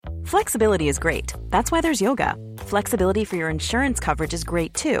Flexibility is great. That's why there's yoga. Flexibility for your insurance coverage is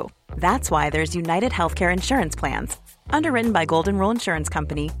great too. That's why there's United Healthcare Insurance Plans. Underwritten by Golden Rule Insurance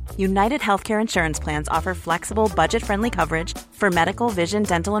Company, United Healthcare Insurance Plans offer flexible, budget-friendly coverage for medical, vision,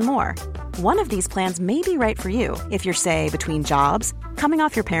 dental, and more. One of these plans may be right for you if you're, say, between jobs, coming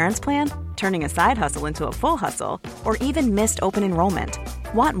off your parents' plan, turning a side hustle into a full hustle, or even missed open enrollment.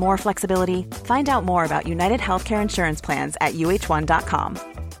 Want more flexibility? Find out more about United Healthcare Insurance Plans at uh1.com.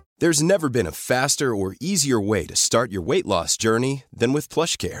 There's never been a faster or easier way to start your weight loss journey than with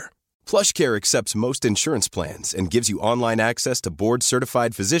PlushCare. PlushCare accepts most insurance plans and gives you online access to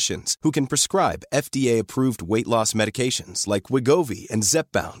board-certified physicians who can prescribe FDA-approved weight loss medications like Wegovy and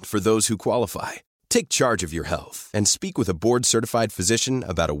Zepbound for those who qualify. Take charge of your health and speak with a board-certified physician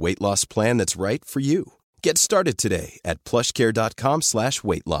about a weight loss plan that's right for you. Get started today at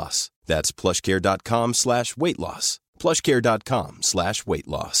plushcare.com/weight loss. That's plushcare.com/weight loss. plushcare.com/weight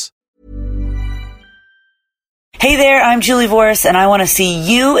loss. Hey there, I'm Julie Voris, and I want to see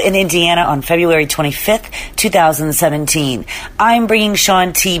you in Indiana on February 25th, 2017. I'm bringing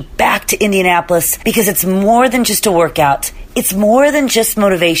Shaun T back to Indianapolis because it's more than just a workout. It's more than just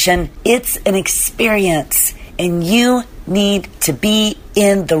motivation. It's an experience, and you need to be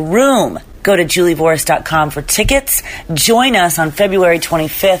in the room. Go to julievoris.com for tickets. Join us on February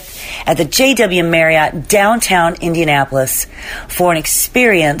 25th at the JW Marriott downtown Indianapolis for an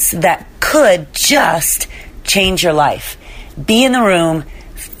experience that could just change your life. Be in the room,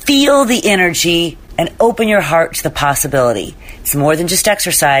 feel the energy, and open your heart to the possibility. It's more than just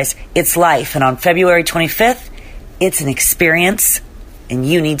exercise, it's life. And on February 25th, it's an experience, and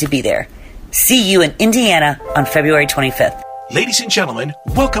you need to be there. See you in Indiana on February 25th. Ladies and gentlemen,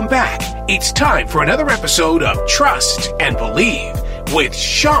 welcome back. It's time for another episode of Trust and Believe with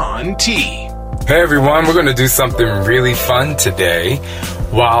Shaun T. Hey everyone, we're going to do something really fun today.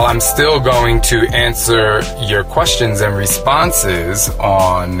 While I'm still going to answer your questions and responses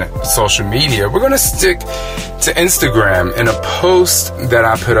on social media, we're going to stick to Instagram in a post that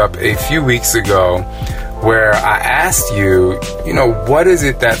I put up a few weeks ago where I asked you, what is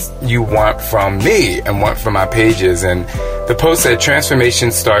it that you want from me and want from my pages? And the post said,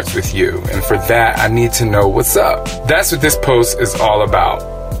 transformation starts with you. And for that, I need to know what's up. That's what this post is all about.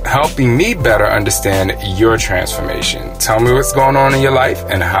 Helping me better understand your transformation. Tell me what's going on in your life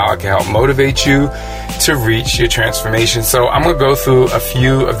and how I can help motivate you to reach your transformation. So I'm going to go through a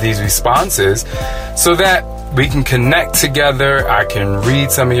few of these responses so that we can connect together. I can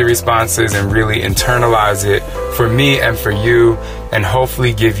read some of your responses and really internalize it for me and for you, and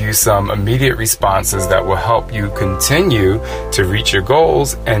hopefully give you some immediate responses that will help you continue to reach your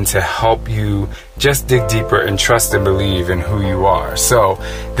goals and to help you just dig deeper and trust and believe in who you are. So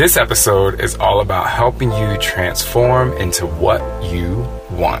this episode is all about helping you transform into what you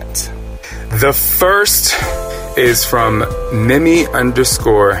want. The first is from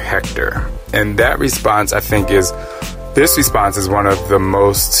Mimi_Hector. And that response, I think, this response is one of the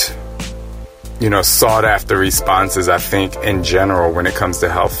most, sought after responses, I think, in general when it comes to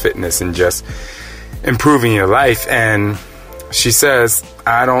health, fitness, and just improving your life. And she says,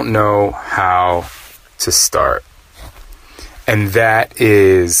 I don't know how to start. And that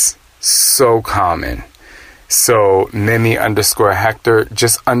is so common. So Mimi_Hector,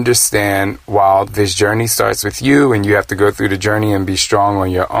 just understand, while this journey starts with you and you have to go through the journey and be strong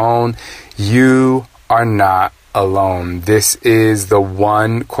on your own, you are not alone. This is the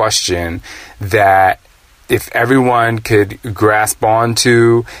one question that if everyone could grasp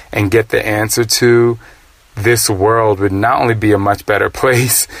onto and get the answer to, this world would not only be a much better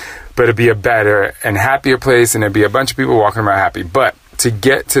place, but it'd be a better and happier place, and there'd be a bunch of people walking around happy. But to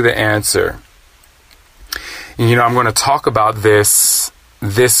get to the answer, I'm going to talk about this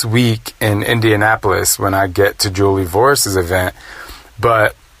week in Indianapolis when I get to Julie Voris's event,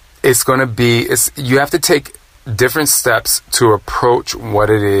 but it's going to be, you have to take different steps to approach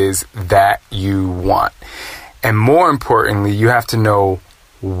what it is that you want. And more importantly, you have to know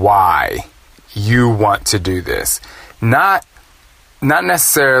why you want to do this. Not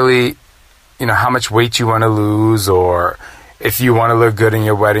necessarily, how much weight you want to lose or if you want to look good in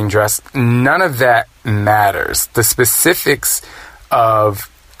your wedding dress. None of that matters. The specifics of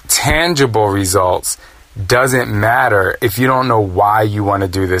tangible results doesn't matter if you don't know why you want to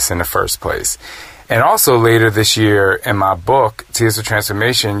do this in the first place. And also later this year in my book, Tears for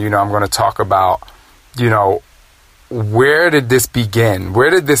Transformation, I'm going to talk about, where did this begin?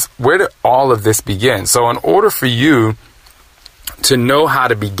 Where did all of this begin? So in order for you to know how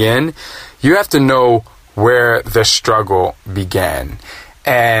to begin, you have to know where the struggle began.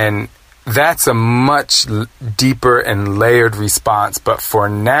 And that's a much deeper and layered response. But for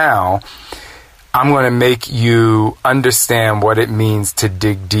now, I'm going to make you understand what it means to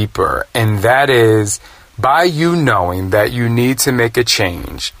dig deeper. And that is by you knowing that you need to make a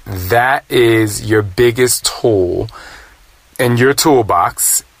change. That is your biggest tool in your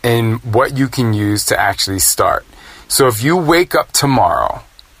toolbox and what you can use to actually start. So if you wake up tomorrow,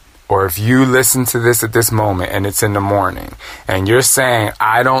 or if you listen to this at this moment and it's in the morning, and you're saying,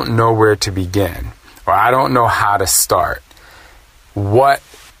 I don't know where to begin, or I don't know how to start, what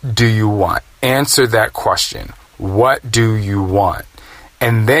do you want? Answer that question. What do you want?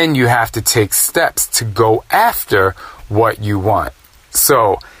 And then you have to take steps to go after what you want.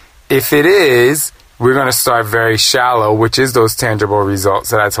 So if it is, we're going to start very shallow, which is those tangible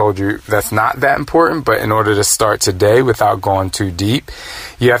results that I told you that's not that important. But in order to start today without going too deep,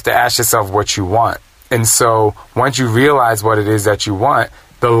 you have to ask yourself what you want. And so once you realize what it is that you want,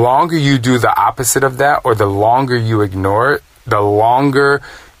 the longer you do the opposite of that, or the longer you ignore it, the longer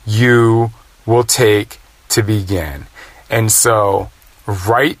you will take to begin. And so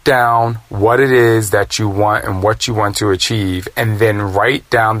write down what it is that you want and what you want to achieve, and then write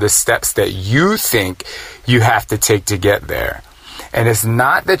down the steps that you think you have to take to get there. And it's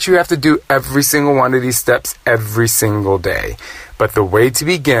not that you have to do every single one of these steps every single day, but the way to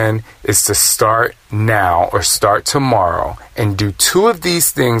begin is to start now or start tomorrow and do 2 of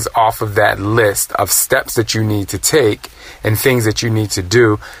these things off of that list of steps that you need to take and things that you need to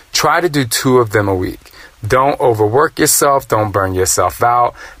do. Try to do 2 of them a week. Don't overwork yourself. Don't burn yourself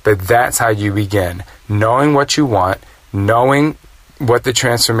out. But that's how you begin. Knowing what you want, knowing what the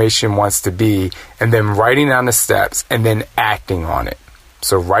transformation wants to be, and then writing down the steps and then acting on it.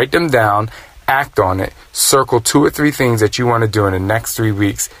 So write them down, act on it, circle 2 or 3 things that you want to do in the next 3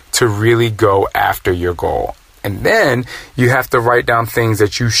 weeks to really go after your goal. And then you have to write down things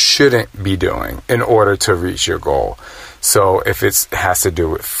that you shouldn't be doing in order to reach your goal. So if it has to do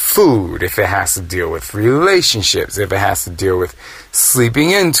with food, if it has to deal with relationships, if it has to deal with sleeping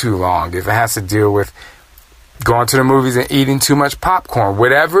in too long, if it has to deal with going to the movies and eating too much popcorn,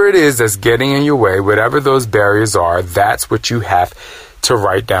 whatever it is that's getting in your way, whatever those barriers are, that's what you have to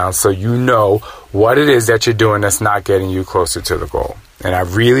write down so you know what it is that you're doing that's not getting you closer to the goal. And I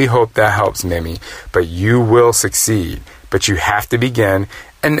really hope that helps, Mimi. But you will succeed. But you have to begin.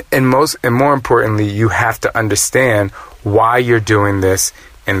 And more importantly, you have to understand why you're doing this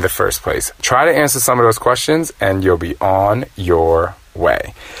in the first place. Try to answer some of those questions and you'll be on your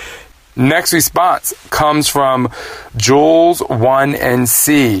way. Next response comes from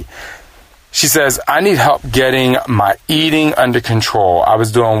Jules1NC. She says, I need help getting my eating under control. I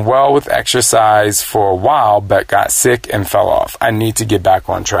was doing well with exercise for a while, but got sick and fell off. I need to get back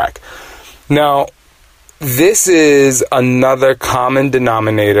on track. Now, this is another common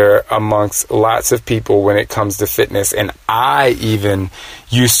denominator amongst lots of people when it comes to fitness. And I even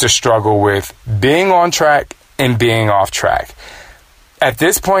used to struggle with being on track and being off track. At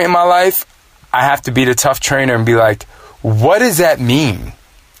this point in my life, I have to be the tough trainer and be like, what does that mean?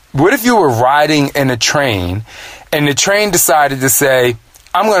 What if you were riding in a train and the train decided to say,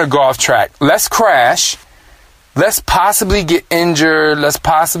 I'm going to go off track. Let's crash. Let's possibly get injured. Let's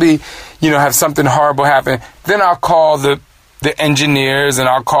possibly, have something horrible happen. Then I'll call the engineers and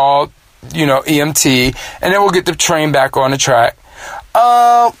I'll call, EMT, and then we'll get the train back on the track.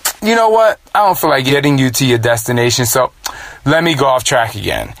 You know what? I don't feel like getting you to your destination, so let me go off track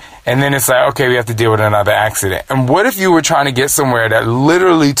again. And then it's like, okay, we have to deal with another accident. And what if you were trying to get somewhere that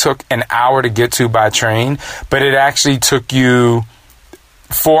literally took an hour to get to by train, but it actually took you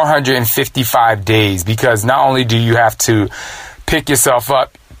 455 days? Because not only do you have to pick yourself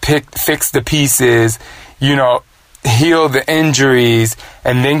up, fix the pieces, heal the injuries,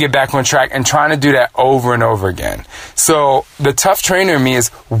 and then get back on track, and trying to do that over and over again. So the tough trainer in me is,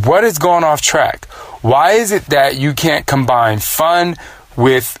 what is going off track? Why is it that you can't combine fun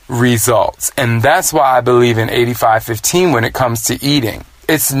with results? And that's why I believe in 85-15 when it comes to eating.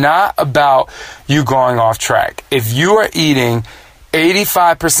 It's not about you going off track. If you are eating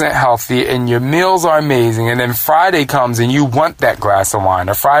 85% healthy and your meals are amazing, and then Friday comes and you want that glass of wine,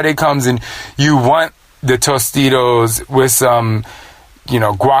 or Friday comes and you want the Tostitos with some,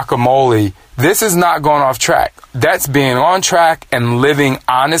 guacamole, this is not going off track. That's being on track and living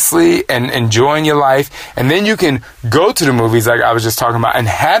honestly and enjoying your life. And then you can go to the movies like I was just talking about and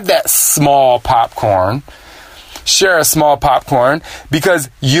have that small popcorn, share a small popcorn, because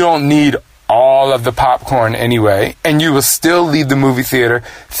you don't need all of the popcorn anyway, and you will still leave the movie theater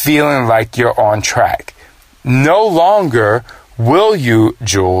feeling like you're on track. No longer will you,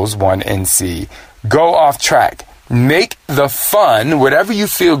 Jules1NC, go off track. make the fun, whatever you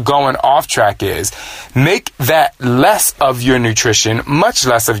feel going off track is, make that less of your nutrition, much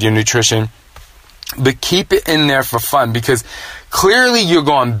less of your nutrition, but keep it in there for fun, because clearly you're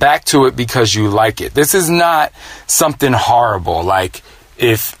going back to it because you like it. This is not something horrible, like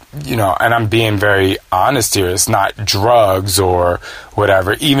if, you know, and I'm being very honest here, it's not drugs or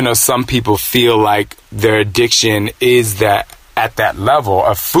whatever, even though some people feel like their addiction is that at that level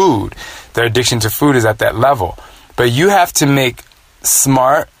of food. Their addiction to food is at that level. But you have to make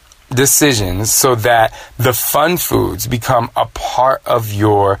smart decisions so that the fun foods become a part of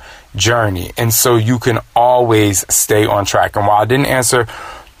your journey, and so you can always stay on track. And while I didn't answer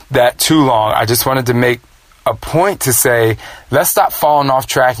that too long, I just wanted to make a point to say, let's stop falling off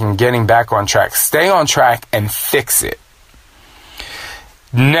track and getting back on track. Stay on track and fix it.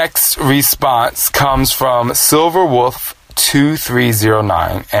 Next response comes from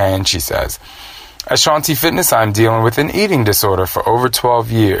Silverwolf2309, and she says, at Shaun T Fitness, I'm dealing with an eating disorder for over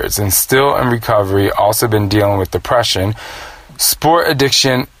 12 years and still in recovery. Also been dealing with depression, sport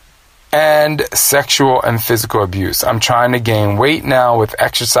addiction, and sexual and physical abuse. I'm trying to gain weight now with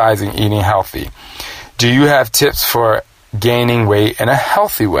exercise and eating healthy. Do you have tips for gaining weight in a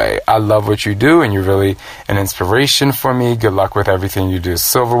healthy way? I love what you do, and you're really an inspiration for me. Good luck with everything you do.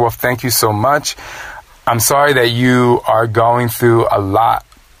 Silverwolf, thank you so much. I'm sorry that you are going through a lot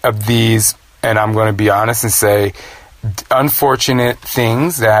of these, and I'm going to be honest and say, unfortunate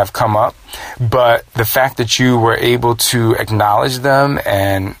things that have come up, but the fact that you were able to acknowledge them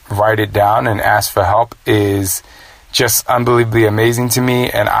and write it down and ask for help is just unbelievably amazing to me,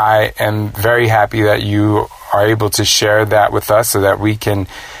 and I am very happy that you are able to share that with us so that we can,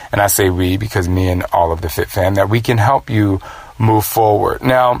 and I say we because me and all of the Fit Fam, that we can help you move forward.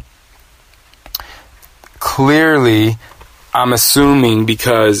 Now, clearly, I'm assuming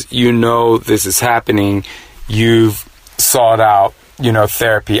because you know this is happening, you've sought out,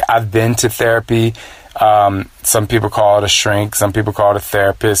 therapy. I've been to therapy. Some people call it a shrink. Some people call it a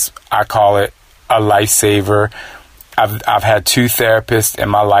therapist. I call it a lifesaver. I've had 2 therapists in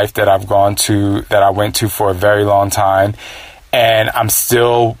my life that I went to for a very long time, and I'm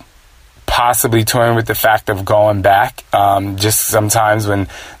still possibly toying with the fact of going back, just sometimes when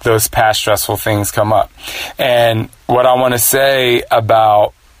those past stressful things come up. And what I want to say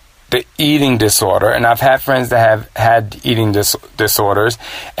about the eating disorder, and I've had friends that have had eating disorders,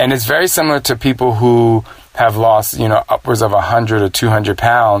 and it's very similar to people who have lost, upwards of 100 or 200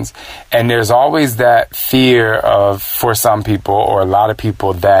 pounds. And there's always that fear of, for some people or a lot of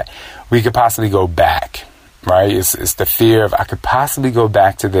people, that we could possibly go back, right? It's the fear of, I could possibly go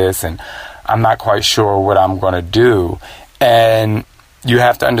back to this and I'm not quite sure what I'm going to do. And you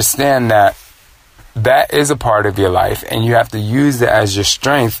have to understand that that is a part of your life, and you have to use it as your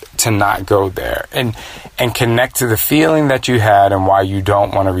strength to not go there and connect to the feeling that you had and why you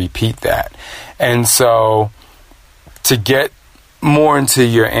don't want to repeat that. And so to get more into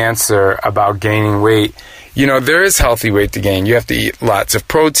your answer about gaining weight, there is healthy weight to gain. You have to eat lots of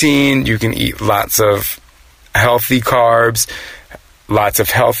protein. You can eat lots of healthy carbs, lots of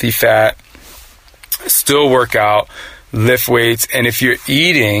healthy fat, still work out, lift weights. And if you're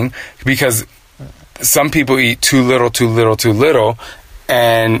eating, because some people eat too little,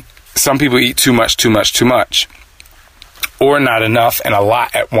 and some people eat too much, or not enough and a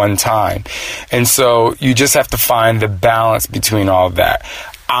lot at one time. And so you just have to find the balance between all of that.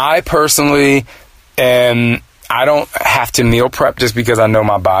 I personally I don't have to meal prep just because I know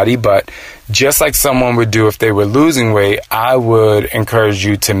my body, but just like someone would do if they were losing weight, I would encourage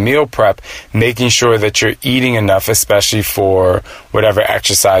you to meal prep, making sure that you're eating enough, especially for whatever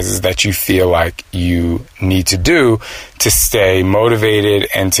exercises that you feel like you need to do to stay motivated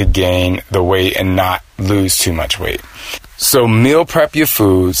and to gain the weight and not lose too much weight. So meal prep your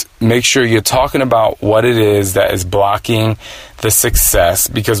foods. Make sure you're talking about what it is that is blocking the success,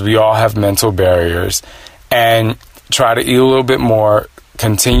 because we all have mental barriers. And try to eat a little bit more,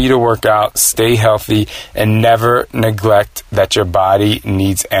 continue to work out, stay healthy, and never neglect that your body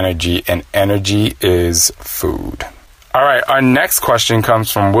needs energy, and energy is food. All right, our next question comes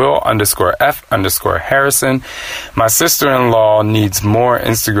from Will_F_Harrison. My sister-in-law needs more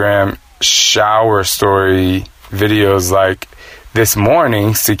Instagram shower story videos like this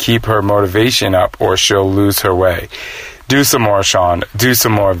morning's to keep her motivation up, or she'll lose her way. Do some more, Shaun. Do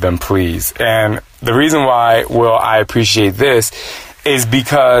some more of them, please. And the reason why, Will, I appreciate this is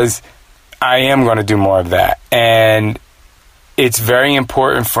because I am going to do more of that. And it's very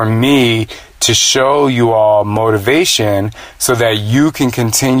important for me to show you all motivation so that you can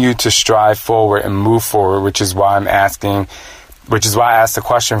continue to strive forward and move forward, which is why I'm asking which is why I asked the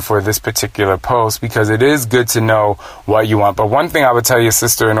question for this particular post, because it is good to know what you want. But one thing I would tell your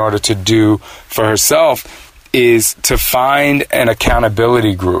sister in order to do for herself is to find an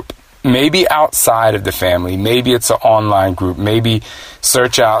accountability group. Maybe outside of the family, maybe it's an online group, maybe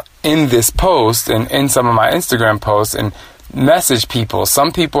search out in this post and in some of my Instagram posts and message people.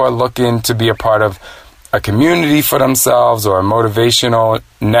 Some people are looking to be a part of a community for themselves or a motivational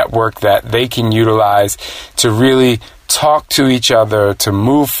network that they can utilize to really talk to each other, to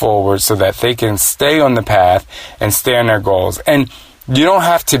move forward so that they can stay on the path and stay on their goals. And you don't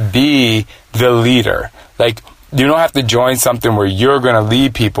have to be the leader. Like, you don't have to join something where you're going to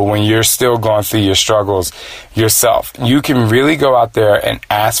lead people when you're still going through your struggles yourself. You can really go out there and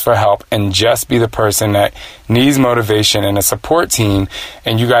ask for help and just be the person that needs motivation and a support team,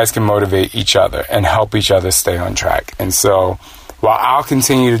 and you guys can motivate each other and help each other stay on track. And so while I'll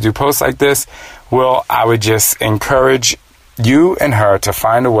continue to do posts like this, I would just encourage you and her to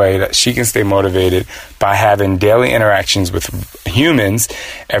find a way that she can stay motivated by having daily interactions with humans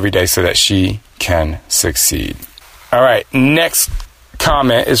every day so that she can succeed. All right, next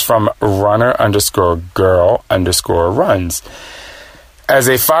comment is from runner_girl_runs. As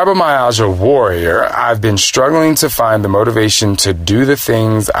a fibromyalgia warrior, I've been struggling to find the motivation to do the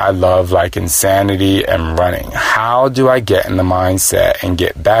things I love, like Insanity and running. How do I get in the mindset and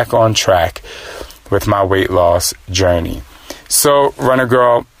get back on track with my weight loss journey? So, Runner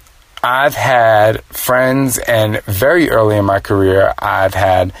Girl, I've had friends, and very early in my career, I've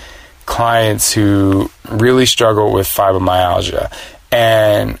had clients who really struggle with fibromyalgia.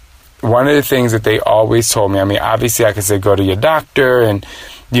 And one of the things that they always told me, I mean, obviously I could say go to your doctor and,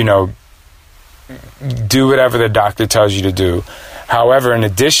 do whatever the doctor tells you to do. However, in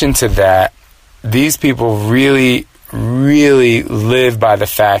addition to that, these people really, really live by the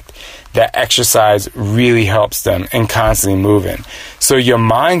fact that exercise really helps them and constantly moving. So your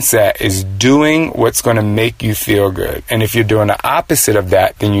mindset is doing what's going to make you feel good. And if you're doing the opposite of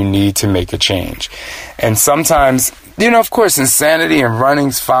that, then you need to make a change. And sometimes, of course, Insanity and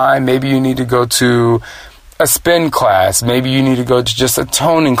running's fine. Maybe you need to go to a spin class. Maybe you need to go to just a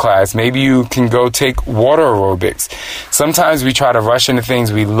toning class. Maybe you can go take water aerobics. Sometimes we try to rush into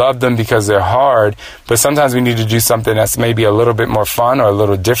things. We love them because they're hard, but sometimes we need to do something that's maybe a little bit more fun or a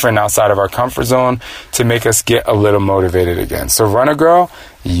little different outside of our comfort zone to make us get a little motivated again. So Runner Girl,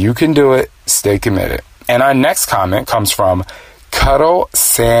 you can do it. Stay committed. And our next comment comes from Cuddle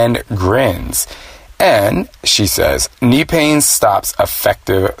Sand Grins. And she says, knee pain stops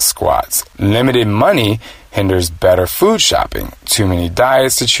effective squats. Limited money hinders better food shopping. Too many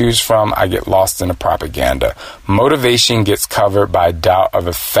diets to choose from. I get lost in the propaganda. Motivation gets covered by doubt of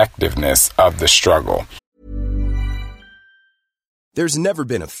effectiveness of the struggle. There's never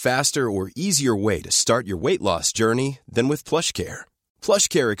been a faster or easier way to start your weight loss journey than with PlushCare.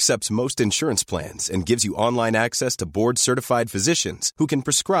 PlushCare accepts most insurance plans and gives you online access to board-certified physicians who can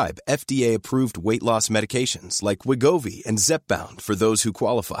prescribe FDA-approved weight loss medications like Wegovy and Zepbound for those who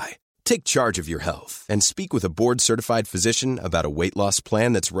qualify. Take charge of your health and speak with a board-certified physician about a weight loss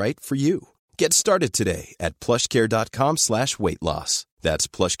plan that's right for you. Get started today at plushcare.com/weight-loss. That's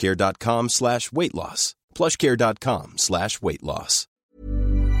plushcare.com/weight-loss. plushcare.com/weight-loss.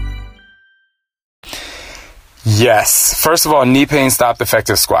 Yes. First of all, knee pain stopped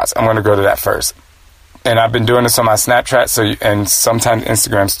effective squats. I'm going to go to that first. And I've been doing this on my Snapchat and sometimes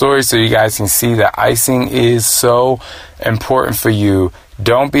Instagram stories so you guys can see that icing is so important for you.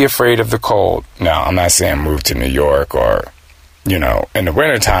 Don't be afraid of the cold. Now, I'm not saying move to New York or, in the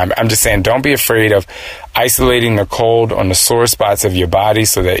wintertime. I'm just saying don't be afraid of isolating the cold on the sore spots of your body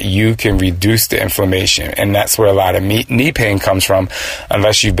so that you can reduce the inflammation. And that's where a lot of knee pain comes from,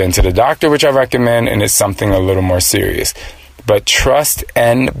 unless you've been to the doctor, which I recommend, and it's something a little more serious. But trust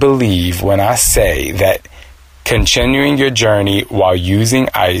and believe when I say that continuing your journey while using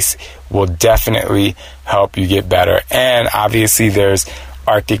ice will definitely help you get better. And obviously there's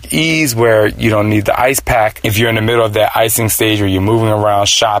Arctic Ease where you don't need the ice pack. If you're in the middle of that icing stage where you're moving around,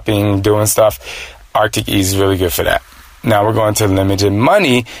 shopping, doing stuff, Arctic Ease is really good for that. Now we're going to limited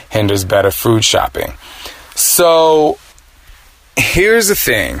money hinders better food shopping. So here's the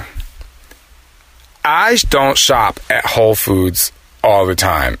thing. I don't shop at Whole Foods all the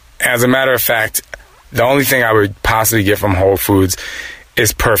time. As a matter of fact, the only thing I would possibly get from Whole Foods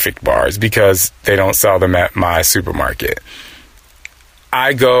is Perfect Bars because they don't sell them at my supermarket.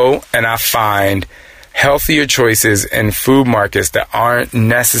 I go and I find healthier choices in food markets that aren't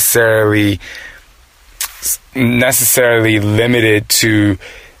necessarily limited to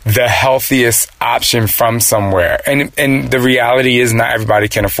the healthiest option from somewhere. And the reality is not everybody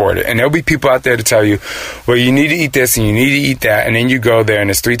can afford it. And there'll be people out there to tell you, well, you need to eat this and you need to eat that. And then you go there and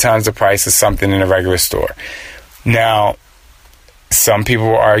it's 3 times the price of something in a regular store. Now, some people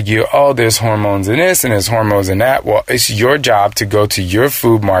will argue, oh, there's hormones in this and there's hormones in that. Well, it's your job to go to your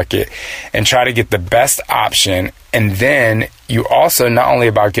food market and try to get the best option. And then you also not only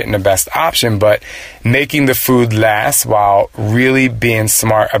about getting the best option, but making the food last while really being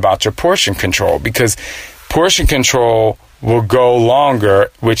smart about your portion control, because portion control will go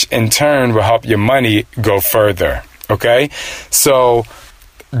longer, which in turn will help your money go further. Okay? So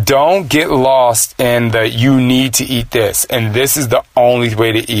don't get lost in the you need to eat this and this is the only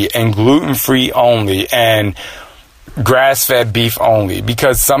way to eat and gluten-free only and grass-fed beef only,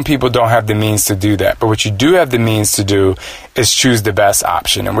 because some people don't have the means to do that. But what you do have the means to do is choose the best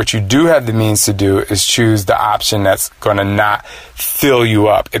option. And what you do have the means to do is choose the option that's going to not fill you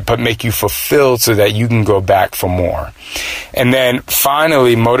up, but make you fulfilled so that you can go back for more. And then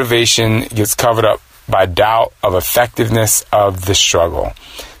finally, motivation gets covered up by doubt of effectiveness of the struggle.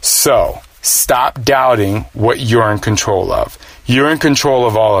 So stop doubting what you're in control of. You're in control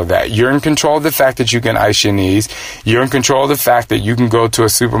of all of that. You're in control of the fact that you can ice your knees. You're in control of the fact that you can go to a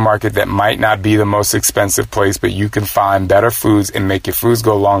supermarket that might not be the most expensive place, but you can find better foods and make your foods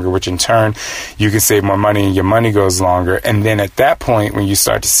go longer, which in turn, you can save more money and your money goes longer. And then at that point, when you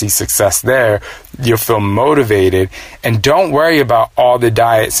start to see success there, you'll feel motivated. And don't worry about all the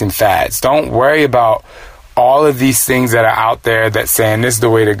diets and fads. Don't worry about all of these things that are out there that saying this is the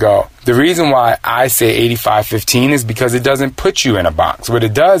way to go. The reason why I say 85-15 is because it doesn't put you in a box. What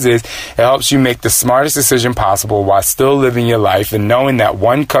it does is it helps you make the smartest decision possible while still living your life and knowing that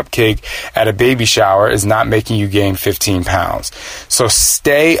one cupcake at a baby shower is not making you gain 15 pounds. So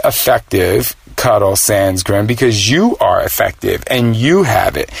stay effective, Cuddle Sans Grin, because you are effective and you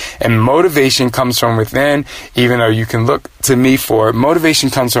have it. And motivation comes from within, even though you can look to me for it.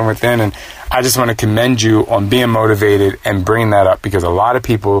 Motivation comes from within, and I just want to commend you on being motivated and bringing that up, because a lot of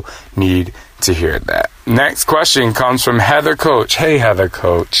people need to hear that. Next question comes from Heather Coach. Hey, Heather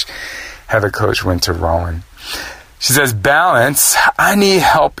Coach. Heather Coach went to Rowan. She says, balance. I need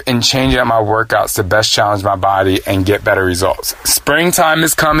help in changing up my workouts to best challenge my body and get better results. Springtime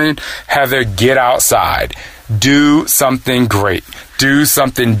is coming. Heather, get outside. Do something great. Do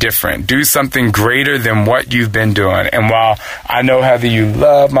something different. Do something greater than what you've been doing. And while I know, Heather, you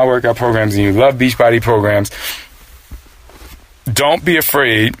love my workout programs and you love Beachbody programs, don't be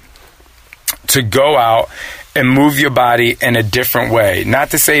afraid to go out and move your body in a different way. Not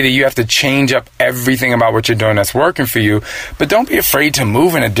to say that you have to change up everything about what you're doing that's working for you, but don't be afraid to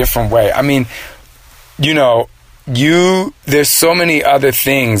move in a different way. I mean, you know, there's so many other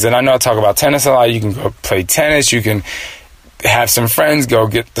things, and I know I talk about tennis a lot. You can go play tennis, you can have some friends, go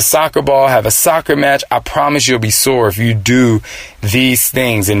get the soccer ball, have a soccer match. I promise you'll be sore if you do these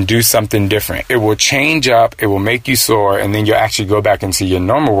things and do something different. It will change up, it will make you sore, and then you'll actually go back into your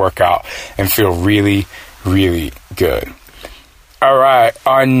normal workout and feel really, really good. All right,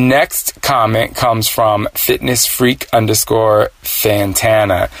 our next comment comes from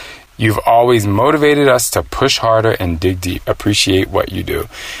fitnessfreak_Fantana. You've always motivated us to push harder and dig deep. Appreciate what you do.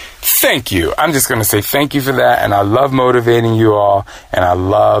 Thank you. I'm just going to say thank you for that. And I love motivating you all. And I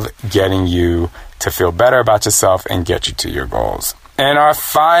love getting you to feel better about yourself and get you to your goals. And our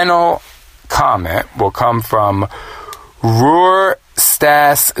final comment will come from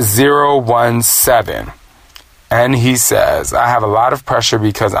Roarstas017. And he says, I have a lot of pressure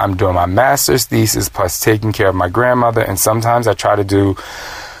because I'm doing my master's thesis plus taking care of my grandmother. And sometimes I try to do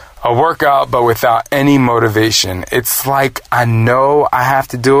a workout, but without any motivation. It's like I know I have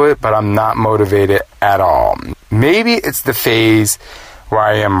to do it, but I'm not motivated at all. Maybe it's the phase where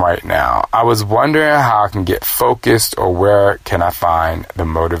I am right now. I was wondering how I can get focused, or where can I find the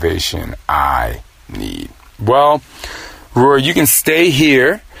motivation I need. Well, Roy, you can stay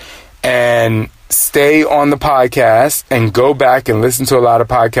here and stay on the podcast and go back and listen to a lot of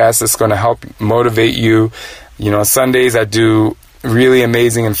podcasts that's going to help motivate you. You know, Sundays I do really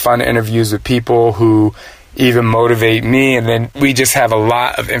amazing and fun interviews with people who even motivate me, and then we just have a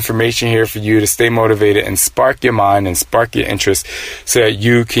lot of information here for you to stay motivated and spark your mind and spark your interest so that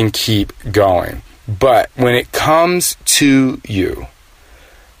you can keep going. But when it comes to you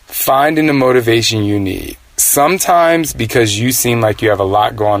finding the motivation you need, sometimes because you seem like you have a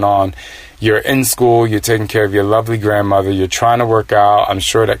lot going on, you're in school, you're taking care of your lovely grandmother, you're trying to work out. I'm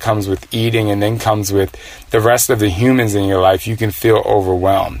sure that comes with eating and then comes with the rest of the humans in your life. You can feel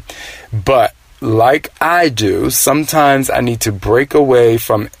overwhelmed. But like I do, sometimes I need to break away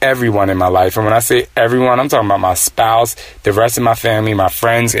from everyone in my life. And when I say everyone, I'm talking about my spouse, the rest of my family, my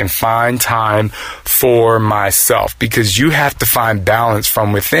friends, and find time for myself. Because you have to find balance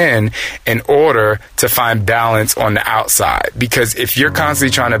from within in order to find balance on the outside. Because if you're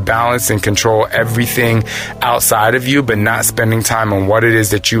constantly trying to balance and control everything outside of you, but not spending time on what it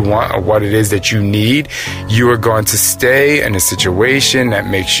is that you want or what it is that you need, you are going to stay in a situation that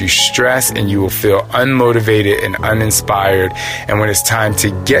makes you stress, and you will feel unmotivated and uninspired. And when it's time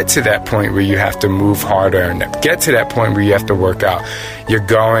to get to that point where you have to move harder and get to that point where you have to work out, you're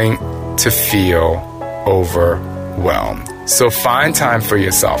going to feel overwhelmed. So find time for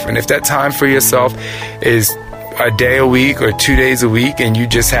yourself. And if that time for yourself is a day a week or 2 days a week, and you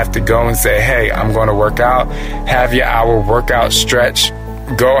just have to go and say, hey, I'm going to work out, have your hour workout, stretch,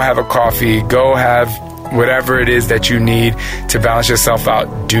 go have a coffee, go have whatever it is that you need to balance yourself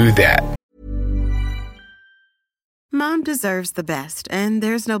out, do that. Mom deserves the best, and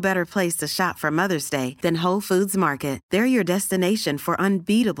there's no better place to shop for Mother's Day than Whole Foods Market. They're your destination for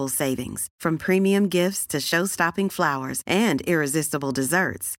unbeatable savings, from premium gifts to show-stopping flowers and irresistible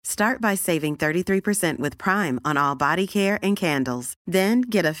desserts. Start by saving 33% with Prime on all body care and candles. Then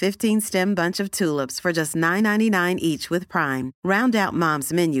get a 15-stem bunch of tulips for just $9.99 each with Prime. Round out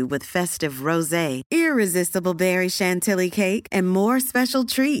Mom's menu with festive rosé, irresistible berry chantilly cake, and more special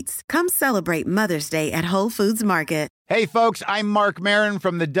treats. Come celebrate Mother's Day at Whole Foods Market. Hey, folks, I'm Mark Maron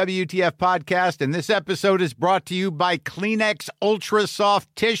from the WTF Podcast, and this episode is brought to you by Kleenex Ultra Soft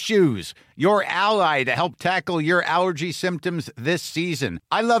Tissues, your ally to help tackle your allergy symptoms this season.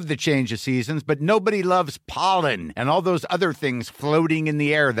 I love the change of seasons, but nobody loves pollen and all those other things floating in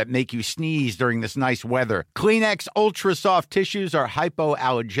the air that make you sneeze during this nice weather. Kleenex Ultra Soft Tissues are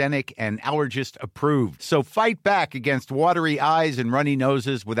hypoallergenic and allergist approved, so fight back against watery eyes and runny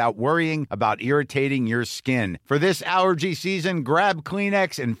noses without worrying about irritating your skin. For this allergy season, grab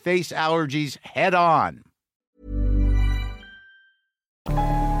Kleenex and face allergies head on.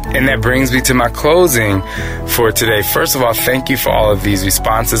 And that brings me to my closing for today. First of all, thank you for all of these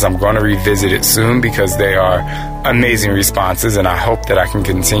responses. I'm going to revisit it soon because they are amazing responses, and I hope that I can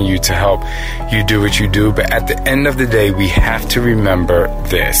continue to help you do what you do. But at the end of the day, we have to remember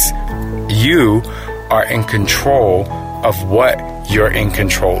this. You are in control of what you're in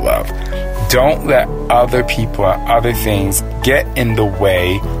control of. Don't let other people and other things get in the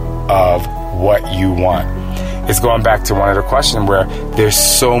way of what you want. It's going back to one of the questions where there's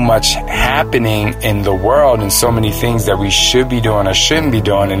so much happening in the world and so many things that we should be doing or shouldn't be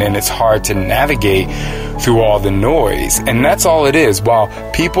doing, and then it's hard to navigate through all the noise. And that's all it is. While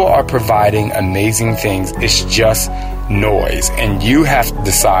people are providing amazing things, it's just noise, and you have to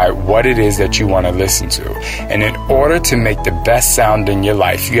decide what it is that you want to listen to. And in order to make the best sound in your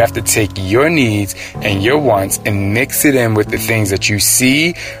life, you have to take your needs and your wants and mix it in with the things that you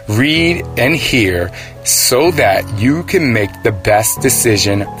see, read, and hear, so that you can make the best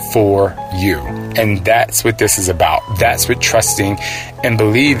decision for you. And that's what this is about. That's what trusting and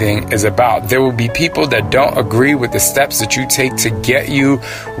believing is about. There will be people that don't agree with the steps that you take to get you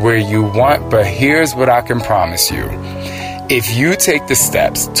where you want, but here's what I can promise you. If you take the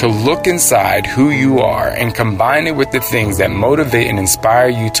steps to look inside who you are and combine it with the things that motivate and inspire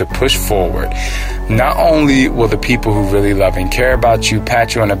you to push forward, not only will the people who really love and care about you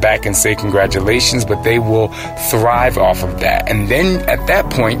pat you on the back and say congratulations, but they will thrive off of that. And then at that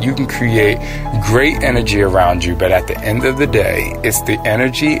point, you can create great energy around you. But at the end of the day, it's the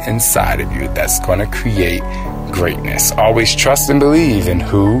energy inside of you that's going to create greatness. Always trust and believe in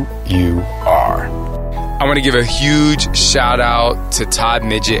who you are. I want to give a huge shout out to Todd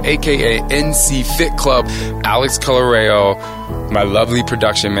Midget, aka NC Fit Club, Alex Coloreo, my lovely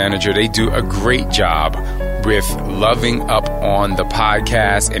production manager. They do a great job with loving up on the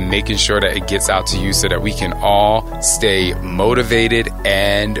podcast and making sure that it gets out to you so that we can all stay motivated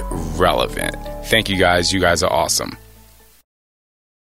and relevant. Thank you guys. You guys are awesome.